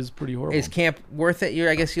is pretty horrible. Is camp worth it?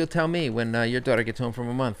 I guess you'll tell me when your daughter gets home from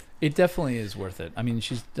a month. It definitely is worth it. I mean,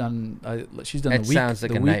 she's done It the week, sounds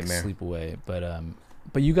like the a week nightmare. sleepaway,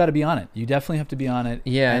 but you got to be on it. You definitely have to be on it.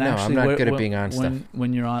 Yeah, And I know. actually, I'm not good at being on stuff.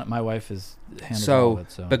 When you're on, my wife is handles So, all of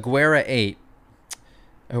it. So Baguera 8.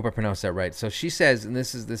 I hope I pronounced that right. So she says, and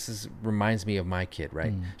this is reminds me of my kid,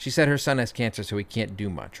 right? She said her son has cancer, so he can't do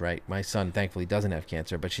much, right? My son, thankfully, doesn't have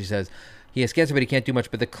cancer, but she says he has cancer, but he can't do much.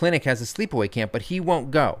 But the clinic has a sleepaway camp, but he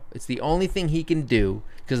won't go. It's the only thing he can do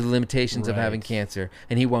because of the limitations of having Right. cancer,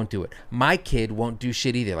 and he won't do it. My kid won't do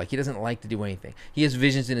shit either. Like, he doesn't like to do anything. He has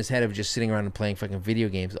visions in his head of just sitting around and playing fucking video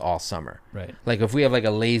games all summer. right. Like, if we have like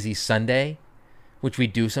a lazy Sunday, which we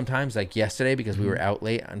do sometimes, like yesterday because we were out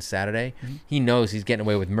late on Saturday, he knows he's getting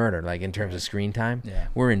away with murder, like in terms of screen time. Yeah.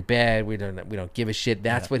 We're in bed, we don't give a shit.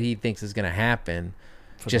 That's what he thinks is gonna happen,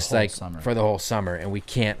 For the just whole like summer. for the whole summer, and we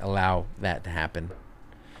can't allow that to happen.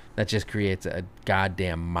 That just creates a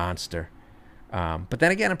goddamn monster. But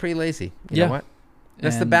then again, I'm pretty lazy. You know what?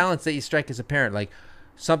 That's the And- balance that you strike as a parent. Like,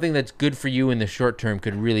 something that's good for you in the short term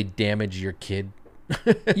could really damage your kid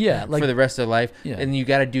Yeah, like for the rest of their life. Yeah. And you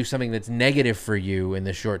got to do something that's negative for you in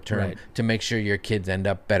the short term Right. to make sure your kids end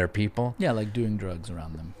up better people. yeah, like doing drugs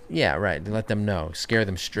around them. Yeah, right. Let them know. Scare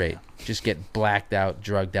them straight. Just get blacked out,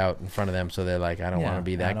 drugged out in front of them so they're like, I don't want to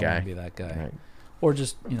be I that don't guy. wanna be that guy. Right. Or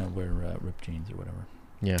just wear ripped jeans or whatever.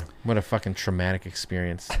 Yeah. What a fucking traumatic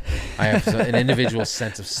experience. I have an individual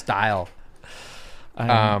sense of style.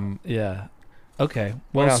 Yeah. Okay.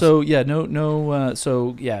 What Well, else? so yeah, no.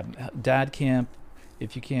 So yeah, dad camp.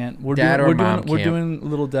 If you can't, we're Dad doing, or we're mom doing, we're camp. doing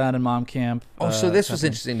little dad and mom camp. Oh, so this was happening.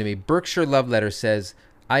 interesting to me. Berkshire Love Letter says,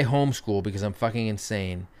 I homeschool because I'm fucking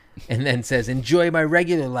insane. And then says, enjoy my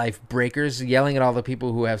regular life, breakers, yelling at all the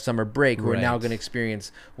people who have summer break who are now Right. going to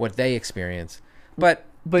experience what they experience. But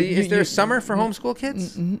But is you- there you- a summer for homeschool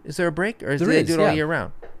kids? Is there a break? Or do There they is, do it all yeah. year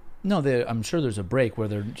round? No, I'm sure there's a break where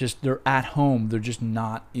they're at home. They're just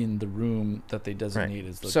not in the room that they designate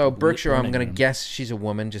as the So Berkshire, I'm learning going to room. guess she's a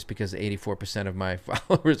woman just because 84% of my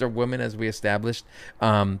followers are women, as we established.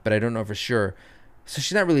 But I don't know for sure. So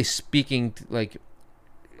she's not really speaking like.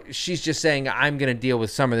 She's just saying, I'm going to deal with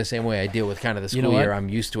summer the same way I deal with kind of the You school know what? year. I'm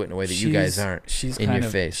used to it in a way that you guys aren't. She's in kind your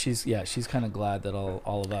of, face. She's kind of glad that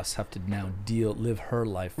all of us have to now live her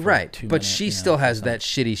life. For Right. 2 But minutes, she you know, still for has some- that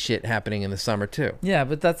shitty shit happening in the summer, too. Yeah,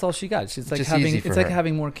 but that's all she got. She's like Just having easy for it's like her.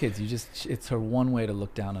 having more kids. It's her one way to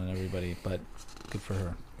look down on everybody, but good for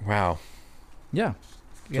her. Wow. Yeah.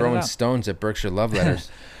 Get it Throwing out. stones at Berkshire Love Letters.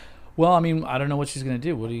 Well, I mean, I don't know what she's gonna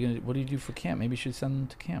do. What do you do for camp? Maybe you should send them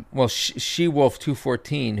to camp. Well, She Wolf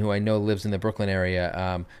 214, who I know lives in the Brooklyn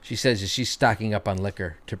area, she says that she's stocking up on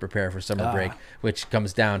liquor to prepare for summer break, which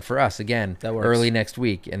comes down for us again That works. early next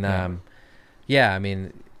week. And Yeah. I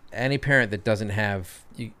mean, any parent that doesn't have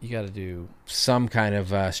You got to do. some kind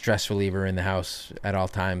of stress reliever in the house at all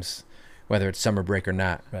times, whether it's summer break or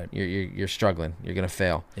not, Right. you're struggling. You're gonna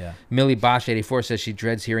fail. Yeah. Millie Bosch 84 says she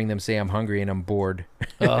dreads hearing them say I'm hungry and I'm bored.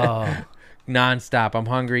 Oh, Non-stop. I'm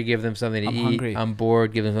hungry. Give them something to I'm eat. hungry. I'm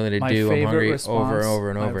bored. Give them something to my do. I'm favorite hungry response. over and over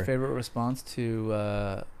and my over. favorite response to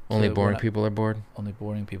Only to boring when I- people are bored. Only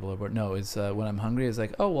boring people are bored. No, it's when I'm hungry. It's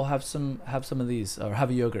like, oh, we'll have some of these or have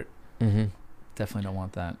a yogurt. Mm-hmm. Definitely don't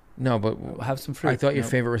want that. No, but Have some fruit. I thought your No.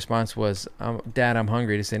 favorite response was, "Dad, I'm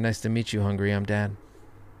hungry." To say, "Nice to meet you, hungry. I'm Dad."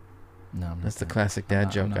 No, I'm not That's the there. classic I'm dad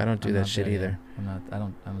not- joke. I'm not- I don't do I'm that not shit there either. yet. I'm not. I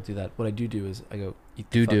don't do that. What I do is I go eat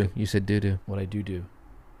the Do do. fucking- You said do do. What I do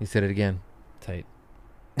You said it again. tight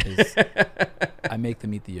is I make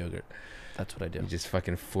them eat the yogurt. That's what I do. You just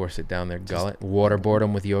fucking force it down their gullet. Waterboard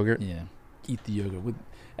them with yogurt. Yeah, eat the yogurt with,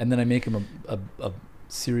 and then I make them a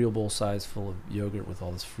cereal bowl size full of yogurt with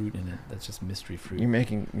all this fruit in it. That's just mystery fruit. You're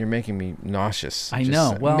making me nauseous. I Just,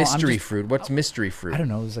 know. Well, I'm mystery just- fruit. What's mystery fruit? I don't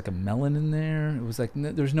know. There's like a melon in there. It was like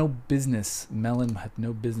there's no business. Melon had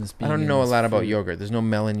no business I being. don't in know a this lot about fruit. yogurt. There's no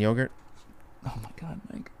melon yogurt. Oh my god,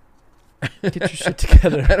 Mike! Get your shit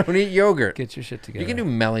together. I don't eat yogurt. Get your shit together. You can do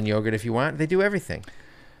melon yogurt if you want. They do everything.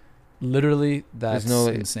 Literally, that's no-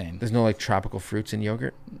 insane. There's no like tropical fruits in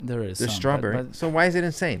yogurt. There is. There's some, strawberry. but- So why is it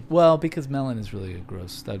insane? well, because melon is really a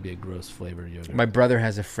gross. That would be a gross flavored yogurt. My brother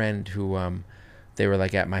has a friend who they were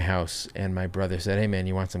like at my house, and my brother said, "Hey man,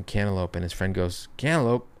 you want some cantaloupe?" And his friend goes,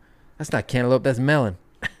 "Cantaloupe? That's not cantaloupe. That's melon."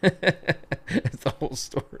 That's the whole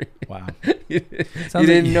story. Wow. You Sounds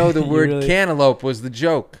didn't like know the you word really- cantaloupe was the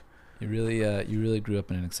joke. You really grew up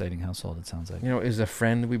in an exciting household. It sounds like. You know, it was a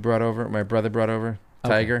friend we brought over. My brother brought over Okay.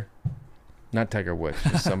 Tiger, not Tiger Woods,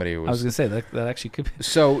 just somebody who I was was. gonna say that actually could be.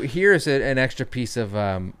 So here's an extra piece of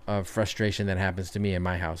frustration that happens to me in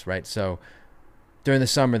my house, right? So During the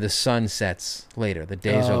summer, the sun sets later. The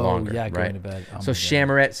days are longer, Yeah, right? going to bed. Oh So my God.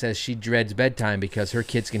 Chamarette says she dreads bedtime because her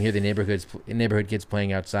kids can hear the neighborhood kids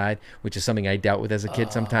playing outside, which is something I dealt with as a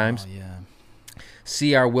kid sometimes. Oh, yeah.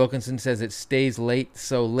 C.R. Wilkinson says it stays light out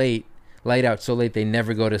so late they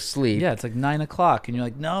never go to sleep. Yeah, it's like 9 o'clock, and you're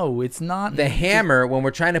like, no, it's not. The hammer, when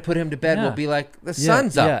we're trying to put him to bed, Yeah. will be like, the Yeah,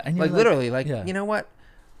 sun's up. yeah, and you're Like, like- literally, like, yeah. you know what?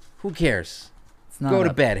 Who cares? It's not Go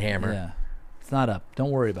to up. bed, hammer. Yeah, it's not up.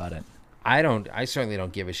 Don't worry about it. I certainly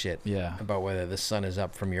don't give a shit Yeah. about whether the sun is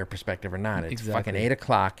up from your perspective or not. It's Exactly. fucking 8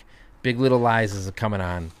 o'clock. Big Little Lies is coming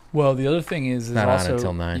on. Well, the other thing is Not on also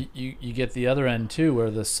until 9. You get the other end too,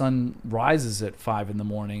 where the sun rises at 5 in the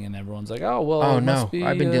morning, and everyone's like, "Oh well." Oh, it must no. be,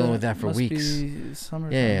 I've been dealing with that for must weeks. Be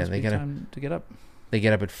summer. Yeah, must they be gotta- time to get up. They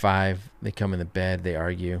get up at 5. They come in the bed. They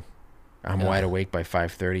argue. I'm Yeah. wide awake by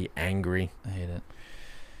 5:30, angry. I hate it.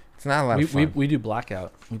 It's not a lot We, of fun. we do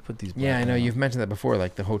blackout. We put these. Yeah, I know. blackout on. You've mentioned that before,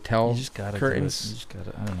 like the hotel You just gotta curtains. Do it. You just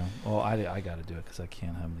gotta. I don't know. Well, I gotta do it because I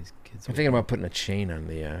can't have these kids. I'm thinking about putting a chain on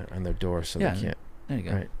their door so Yeah, they can't. There you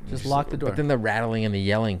go. Right. Just lock the door. But then the rattling and the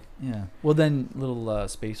yelling. Yeah. Well, then little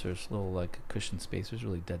spacers, little like cushion spacers,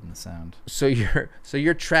 really deaden the sound. So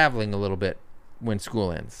you're traveling a little bit when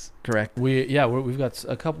school ends, correct? We've got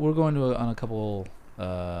a couple. We're going on a couple.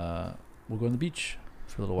 We're going to the beach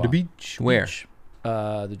for a little while. beach. Where? Beach.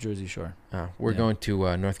 The Jersey Shore. We're Yeah. going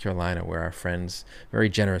to North Carolina, where our friends, very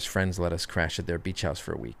generous friends, let us crash at their beach house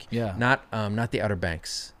for a week. Yeah. Not the Outer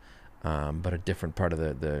Banks, but a different part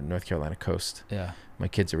of the North Carolina coast. Yeah. My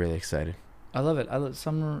kids are really excited. I love it.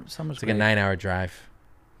 Summer's It's like great. a 9-hour drive,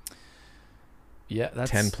 Yeah,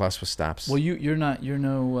 that's 10 plus with stops. Well, you're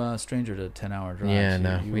no stranger to 10-hour drives. yeah, You-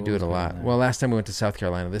 no, you we do it always a go lot. in there. Well, last time we went to South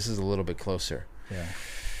Carolina, this is a little bit closer. Yeah.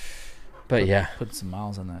 But yeah, Put some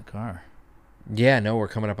miles on that car. yeah, no, we're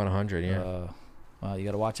coming up on 100. Yeah, Well, you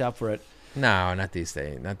got to watch out for it. no, not this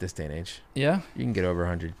day and age. Yeah. You can get over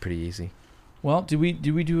 100 pretty easy. Well, do we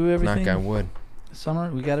do everything? Knock on wood.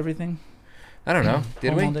 Summer, we got everything. I don't know. Did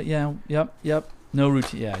Home we? all day? Yeah. Yep. No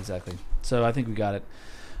routine. Yeah, exactly. So I think we got it.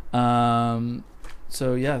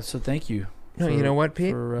 So yeah. So thank you. No, you know what,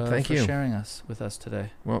 Pete? Thank for you. sharing us with us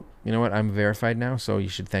today. Well, you know what? I'm verified now, so you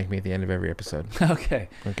should thank me at the end of every episode. Okay.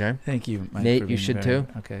 Okay? Thank you, Mike, Nate, for you being should very- too.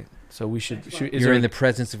 Okay. So we should. Is You're there in the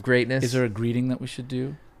presence of greatness. is there a greeting that we should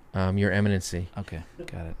do? Your eminency. Okay.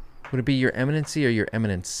 Got it. Would it be your eminency or your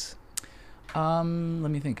eminence? Let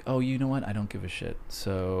me think. Oh, you know what? I don't give a shit.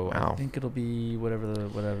 So Wow. I think it'll be whatever the hell.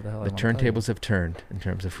 I The wanna tell you. turntables have turned in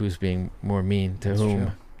terms of who's being more mean to That's whom.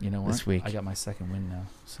 true. You know what? this week. I got my second win now.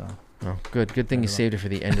 So Oh, good. Good thing you Everyone. saved it for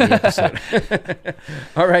the end of the episode.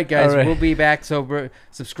 All right, guys. All right. We'll be back. So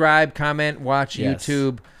subscribe, comment, watch Yes.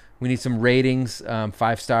 YouTube. We need some ratings,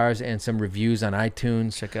 5 stars, and some reviews on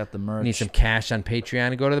iTunes. check out the merch. We need some cash on Patreon.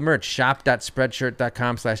 And go to the merch.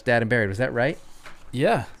 shop.spreadshirt.com/dadandburied. Was that right?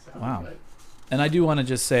 Yeah. Wow. And I do want to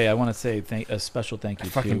just say, a special thank I you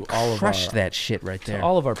fucking to all of crushed our that shit right to there.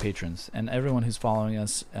 all of our patrons and everyone who's following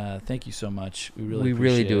us. Thank you so much. We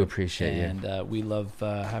really do it. appreciate you. And we love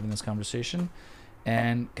having this conversation.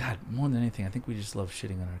 And God, more than anything, I think we just love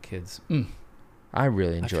shitting on our kids. I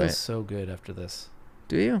really I enjoy feel it. so good after this.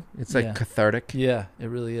 Do you? It's like Yeah. cathartic. Yeah, it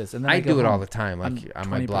really is. And then I go do it all home. the time, I'm like on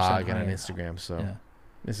my 20% blog and on higher. Instagram. So Yeah,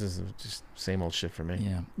 this is just same old shit for me.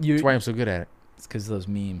 yeah. That's why I'm so good at it. It's because those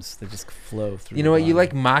memes, they just flow through. You know your what? You body.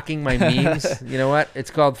 like mocking my memes. You know what?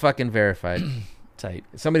 It's called fucking verified. tight.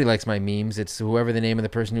 Somebody likes my memes. It's whoever the name of the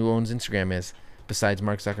person who owns Instagram is, besides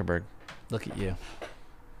Mark Zuckerberg. Look at you.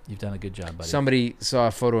 You've done a good job, buddy. Somebody saw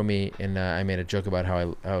a photo of me, and I made a joke about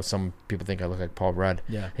how some people think I look like Paul Rudd,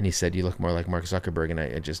 Yeah. and he said, "You look more like Mark Zuckerberg," and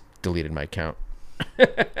I just deleted my account.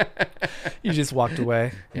 You just walked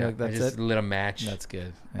away. You're Yeah, like, that's I just it. lit a match. That's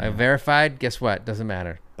good. I Yeah. verified. Guess what? Doesn't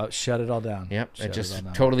matter. Shut it all down. Yep. Shut I it just all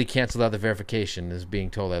down. totally canceled out the verification as being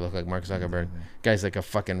told I look like Mark Zuckerberg. Guy's like a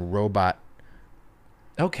fucking robot.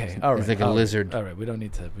 Okay. All right. He's like a all right, lizard. All right. We don't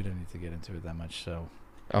need to get into it that much. So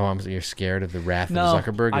Oh, you're scared of the wrath no, of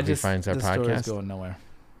Zuckerberg I if he just, finds our the story's podcast? going nowhere.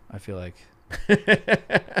 I feel like.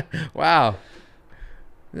 Wow.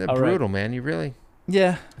 That's All right. brutal, man. You really...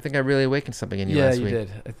 Yeah. I think I really awakened something in you Yeah, last you week. did.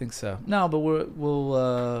 I think so. No, but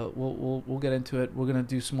we'll get into it. We're gonna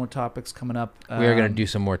do some more topics coming up. We are going to do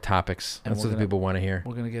some more topics. and That's we're what the gonna- people want to hear.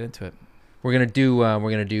 We're gonna get into it. We're going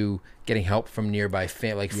to do getting help from nearby free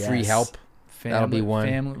Yes. help. That'll be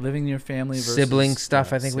one. Living near family versus Sibling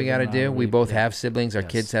stuff I think we sibling got to do. We rivalry. both Yeah. have siblings. Our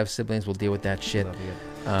Yes. kids have siblings. We'll deal with that shit. That'll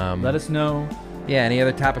be good. Let us know. Yeah, any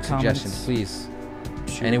other topic Comments. suggestions, please.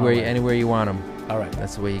 Shoot 'em Anywhere our way. anywhere you want them. All right.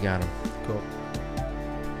 That's the way you got them. Cool.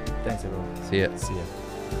 Thanks, everyone. See ya. See ya.